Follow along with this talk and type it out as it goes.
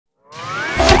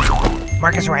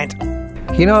Marcus Rant.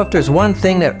 You know, if there's one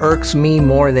thing that irks me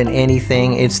more than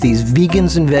anything, it's these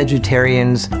vegans and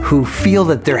vegetarians who feel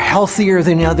that they're healthier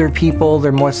than other people.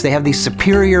 They have these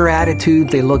superior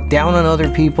attitudes. They look down on other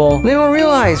people. They don't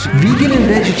realize vegan and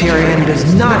vegetarian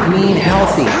does not mean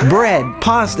healthy. Bread,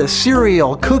 pasta,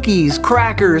 cereal, cookies,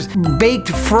 crackers, baked,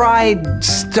 fried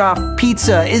stuff,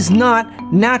 pizza is not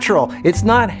natural. It's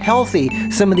not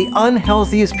healthy. Some of the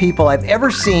unhealthiest people I've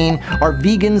ever seen are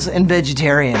vegans and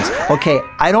vegetarians. Okay,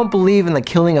 I don't believe in the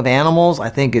killing of animals. I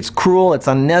think it's cruel, it's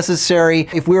unnecessary.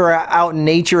 If we were out in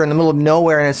nature in the middle of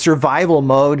nowhere in a survival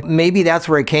mode, maybe that's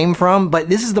where it came from, but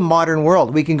this is the modern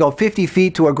world. We can go 50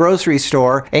 feet to a grocery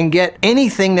store and get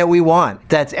anything that we want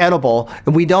that's edible,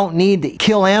 and we don't need to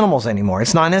kill animals anymore.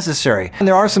 It's not necessary. And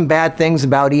there are some bad things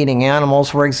about eating animals.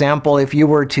 For example, if you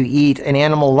were to eat an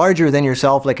animal larger than yourself,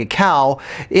 like a cow,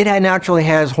 it naturally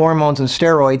has hormones and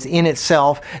steroids in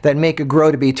itself that make it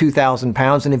grow to be 2,000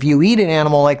 pounds. And if you eat an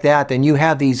animal like that, then you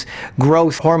have these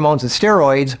growth hormones and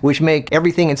steroids which make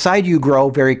everything inside you grow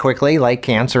very quickly, like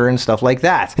cancer and stuff like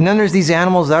that. And then there's these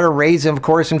animals that are raised, of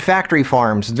course, in factory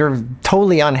farms. They're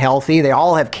totally unhealthy. They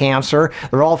all have cancer.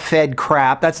 They're all fed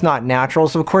crap. That's not natural.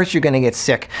 So of course you're going to get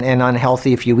sick and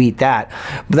unhealthy if you eat that.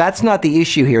 But that's not the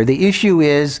issue here. The issue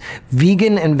is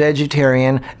vegan and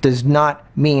vegetarian does not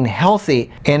mean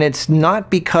healthy, and it's not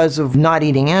because of not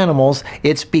eating animals,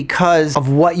 it's because of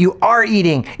what you are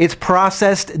eating. It's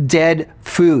processed dead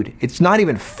food. It's not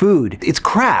even food, it's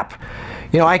crap.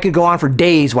 You know, I could go on for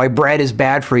days why bread is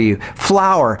bad for you.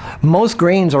 Flour. Most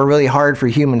grains are really hard for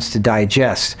humans to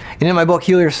digest. And in my book,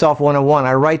 Heal Yourself 101,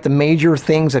 I write the major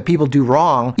things that people do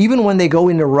wrong, even when they go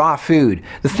into raw food.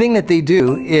 The thing that they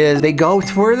do is they go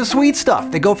for the sweet stuff.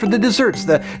 They go for the desserts,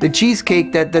 the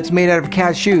cheesecake that's made out of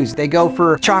cashews. They go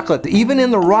for chocolate. Even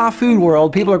in the raw food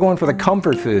world, people are going for the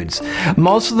comfort foods.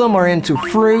 Most of them are into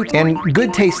fruit and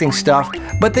good tasting stuff,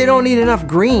 but they don't eat enough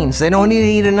greens. They don't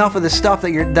eat enough of the stuff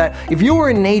that if you were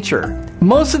in nature,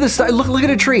 most of the stuff, look at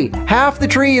a tree. Half the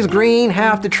tree is green,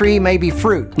 half the tree may be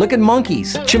fruit. Look at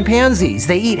monkeys, chimpanzees.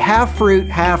 They eat half fruit,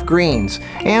 half greens,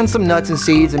 and some nuts and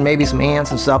seeds and maybe some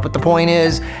ants and stuff. But the point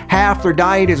is, half their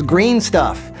diet is green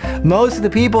stuff. Most of the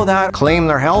people that claim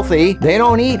they're healthy, they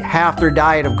don't eat half their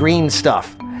diet of green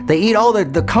stuff. They eat all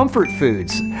the comfort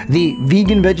foods, the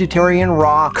vegan, vegetarian,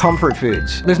 raw comfort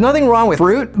foods. There's nothing wrong with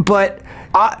fruit, but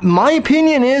my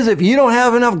opinion is if you don't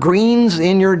have enough greens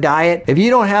in your diet, if you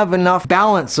don't have enough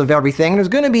balance of everything, there's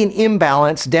going to be an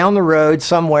imbalance down the road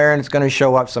somewhere and it's going to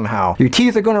show up somehow. Your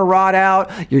teeth are going to rot out,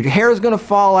 your hair is going to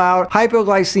fall out,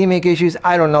 hypoglycemic issues,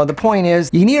 I don't know. The point is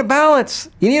you need a balance.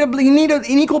 You need an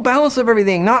equal balance of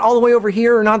everything, not all the way over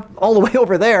here or not all the way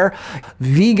over there.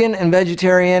 Vegan and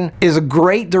vegetarian is a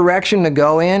great direction to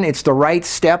go in. It's the right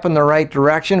step in the right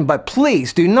direction, but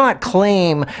please do not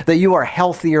claim that you are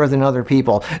healthier than other people.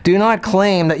 Do not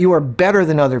claim that you are better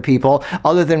than other people,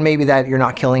 other than maybe that you're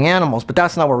not killing animals, but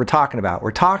that's not what we're talking about. We're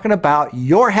talking about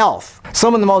your health.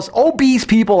 Some of the most obese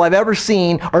people I've ever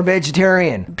seen are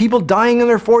vegetarian. People dying in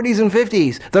their 40s and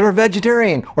 50s that are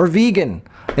vegetarian or vegan.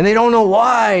 And they don't know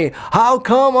why. How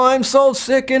come I'm so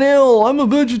sick and ill? I'm a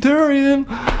vegetarian.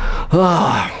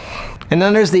 And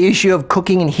then there's the issue of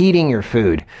cooking and heating your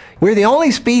food. We're the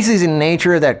only species in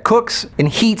nature that cooks and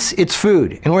heats its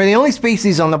food. And we're the only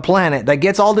species on the planet that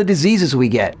gets all the diseases we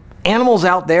get. Animals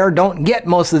out there don't get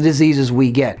most of the diseases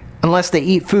we get, unless they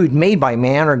eat food made by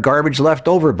man or garbage left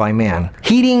over by man.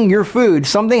 Heating your food,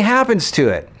 something happens to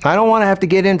it. I don't want to have to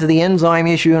get into the enzyme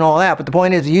issue and all that, but the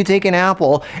point is you take an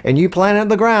apple and you plant it in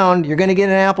the ground, you're going to get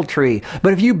an apple tree.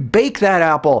 But if you bake that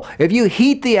apple, if you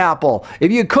heat the apple,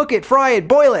 if you cook it, fry it,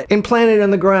 boil it, and plant it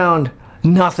in the ground,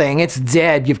 nothing. It's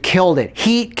dead. You've killed it.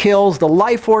 Heat kills the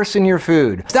life force in your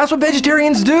food. That's what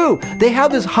vegetarians do. They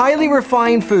have this highly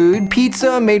refined food,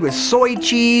 pizza made with soy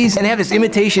cheese, and they have this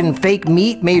imitation fake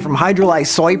meat made from hydrolyzed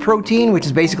soy protein, which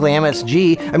is basically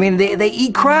MSG. I mean, they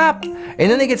eat crap, and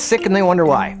then they get sick and they wonder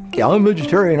why. Yeah, I'm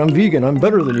vegetarian, I'm vegan, I'm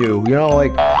better than you. You know,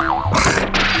 like...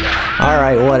 All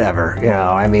right, whatever. You know,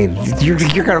 I mean, you're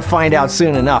going to find out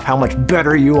soon enough how much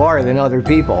better you are than other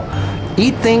people.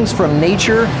 Eat things from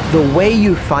nature the way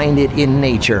you find it in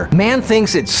nature. Man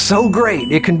thinks it's so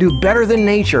great, it can do better than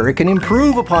nature, it can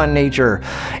improve upon nature.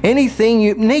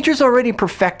 Nature's already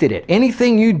perfected it.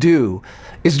 Anything you do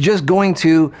is just going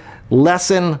to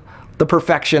lessen the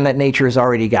perfection that nature has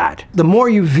already got. The more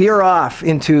you veer off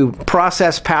into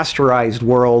processed, pasteurized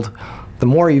world, the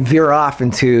more you veer off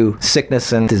into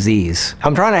sickness and disease.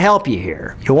 I'm trying to help you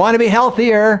here. You want to be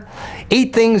healthier?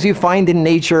 Eat things you find in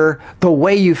nature the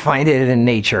way you find it in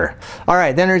nature. All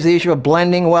right, then there's the issue of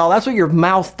blending. Well, that's what your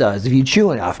mouth does if you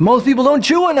chew enough. Most people don't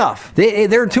chew enough.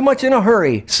 They're too much in a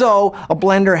hurry. So a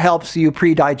blender helps you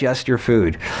pre-digest your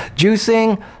food.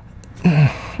 Juicing,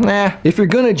 if you're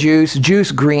gonna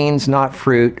juice greens, not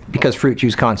fruit, because fruit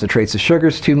juice concentrates the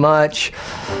sugars too much.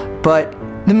 But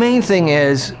the main thing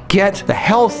is get the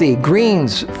healthy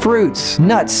greens, fruits,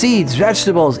 nuts, seeds,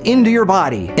 vegetables into your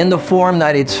body in the form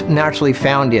that it's naturally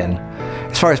found in.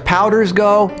 As far as powders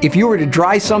go, if you were to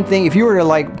dry something, if you were to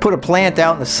like put a plant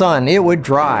out in the sun, it would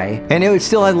dry and it would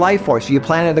still have life force. If you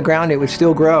plant it in the ground, it would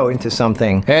still grow into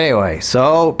something. Anyway,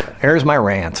 so here's my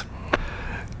rant.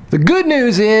 The good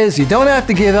news is you don't have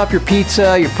to give up your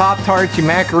pizza, your Pop-Tarts, your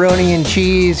macaroni and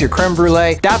cheese, your creme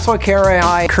brulee. That's what Kara and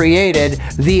I created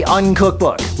the uncooked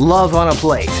book, Love on a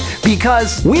Plate.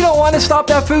 Because we don't want to stop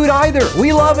that food either.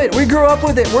 We love it. We grew up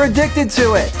with it. We're addicted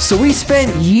to it. So we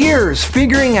spent years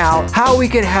figuring out how we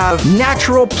could have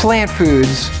natural plant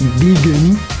foods,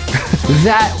 vegan,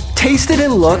 that tasted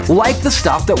and looked like the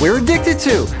stuff that we're addicted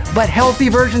to, but healthy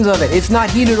versions of it. It's not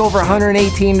heated over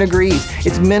 118 degrees.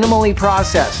 It's minimally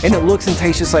processed, and it looks and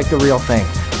tastes just like the real thing.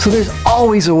 So there's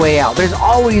always a way out. There's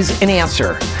always an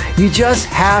answer. You just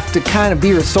have to kind of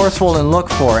be resourceful and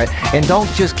look for it, and don't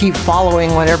just keep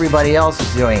following what everybody else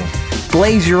is doing.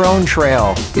 Blaze your own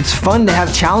trail. It's fun to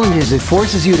have challenges. It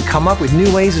forces you to come up with new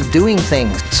ways of doing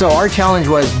things. So our challenge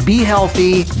was be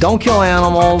healthy, don't kill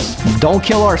animals, don't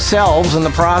kill ourselves in the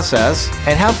process,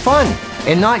 and have fun.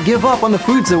 And not give up on the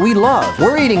foods that we love.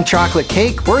 We're eating chocolate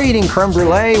cake, we're eating creme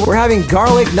brulee, we're having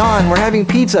garlic naan, we're having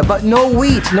pizza, but no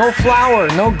wheat, no flour,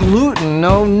 no gluten,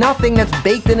 nothing that's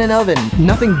baked in an oven,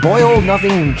 nothing boiled,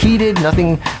 nothing heated,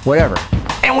 nothing whatever.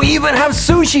 And we even have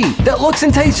sushi that looks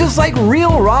and tastes just like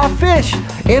real raw fish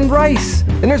and rice.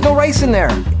 And there's no rice in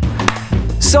there.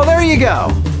 So there you go.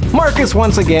 Marcus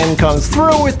once again comes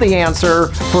through with the answer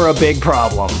for a big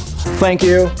problem. Thank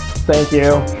you. Thank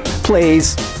you.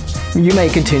 Please, you may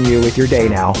continue with your day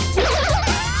now.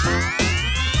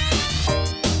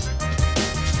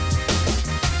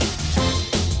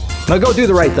 Now go do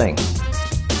the right thing.